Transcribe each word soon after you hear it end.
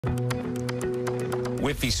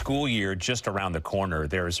With the school year just around the corner,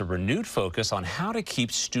 there is a renewed focus on how to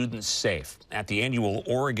keep students safe. At the annual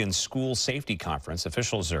Oregon School Safety Conference,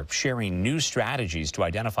 officials are sharing new strategies to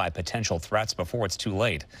identify potential threats before it's too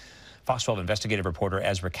late. Fox 12 investigative reporter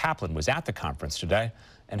Ezra Kaplan was at the conference today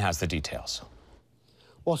and has the details.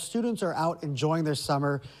 While students are out enjoying their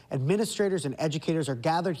summer, administrators and educators are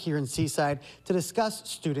gathered here in Seaside to discuss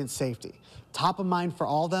student safety. Top of mind for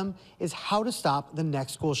all of them is how to stop the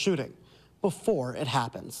next school shooting before it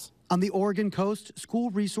happens. On the Oregon coast, school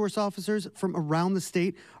resource officers from around the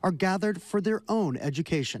state are gathered for their own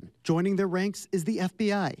education. Joining their ranks is the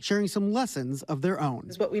FBI, sharing some lessons of their own.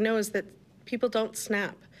 What we know is that people don't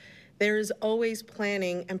snap. There is always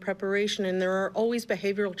planning and preparation, and there are always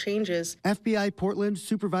behavioral changes. FBI Portland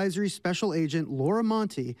Supervisory Special Agent Laura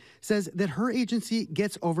Monti says that her agency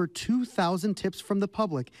gets over 2,000 tips from the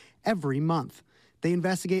public every month. They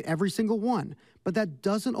investigate every single one, but that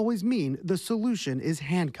doesn't always mean the solution is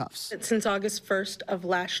handcuffs. Since August 1st of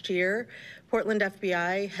last year, Portland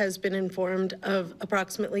FBI has been informed of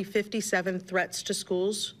approximately 57 threats to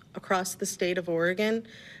schools across the state of Oregon.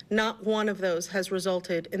 Not one of those has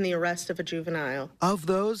resulted in the arrest of a juvenile. Of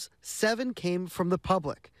those, 7 came from the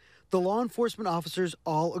public. The law enforcement officers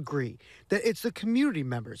all agree that it's the community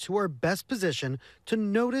members who are best positioned to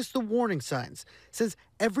notice the warning signs, since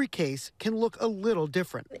every case can look a little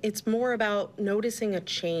different. It's more about noticing a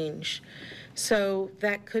change. So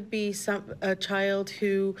that could be a child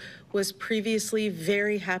who was previously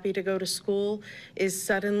very happy to go to school, is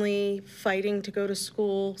suddenly fighting to go to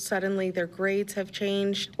school, suddenly their grades have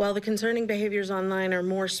changed. While the concerning behaviors online are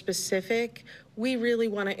more specific, we really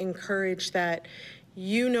want to encourage that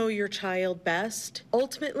you know your child best.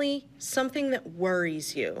 Ultimately, something that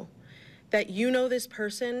worries you, that you know this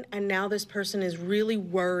person and now this person is really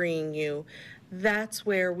worrying you. That's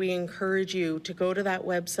where we encourage you to go to that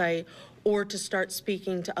website or to start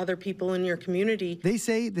speaking to other people in your community. They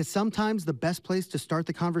say that sometimes the best place to start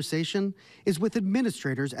the conversation is with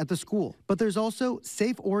administrators at the school. But there's also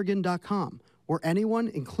safeoregon.com, where anyone,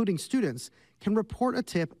 including students, can report a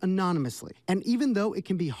tip anonymously. And even though it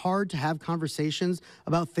can be hard to have conversations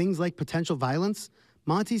about things like potential violence,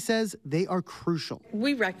 Monty says they are crucial.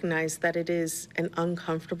 We recognize that it is an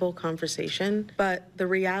uncomfortable conversation, but the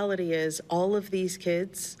reality is all of these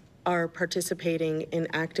kids are participating in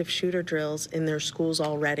active shooter drills in their schools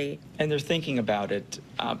already. And they're thinking about it.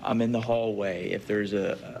 I'm in the hallway. If there's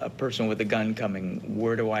a person with a gun coming,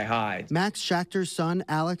 where do I hide? Max Schachter's son,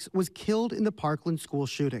 Alex, was killed in the Parkland school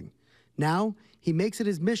shooting. Now, he makes it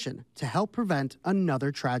his mission to help prevent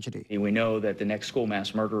another tragedy. We know that the next school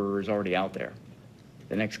mass murderer is already out there.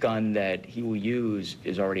 The next gun that he will use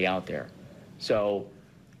is already out there. So,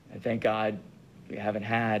 thank God we haven't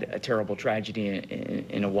had a terrible tragedy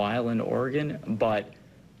in a while in Oregon, but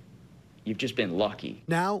you've just been lucky.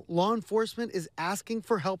 Now, law enforcement is asking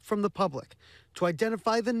for help from the public to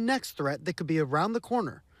identify the next threat that could be around the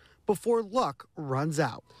corner before luck runs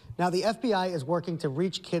out. Now, the FBI is working to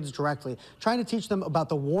reach kids directly, trying to teach them about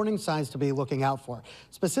the warning signs to be looking out for,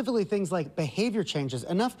 specifically things like behavior changes,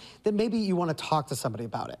 enough that maybe you want to talk to somebody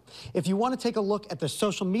about it. If you want to take a look at the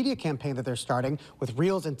social media campaign that they're starting with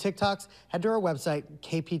Reels and TikToks, head to our website,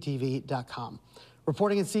 kptv.com.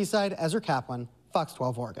 Reporting in Seaside, Ezra Kaplan, Fox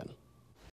 12 Oregon.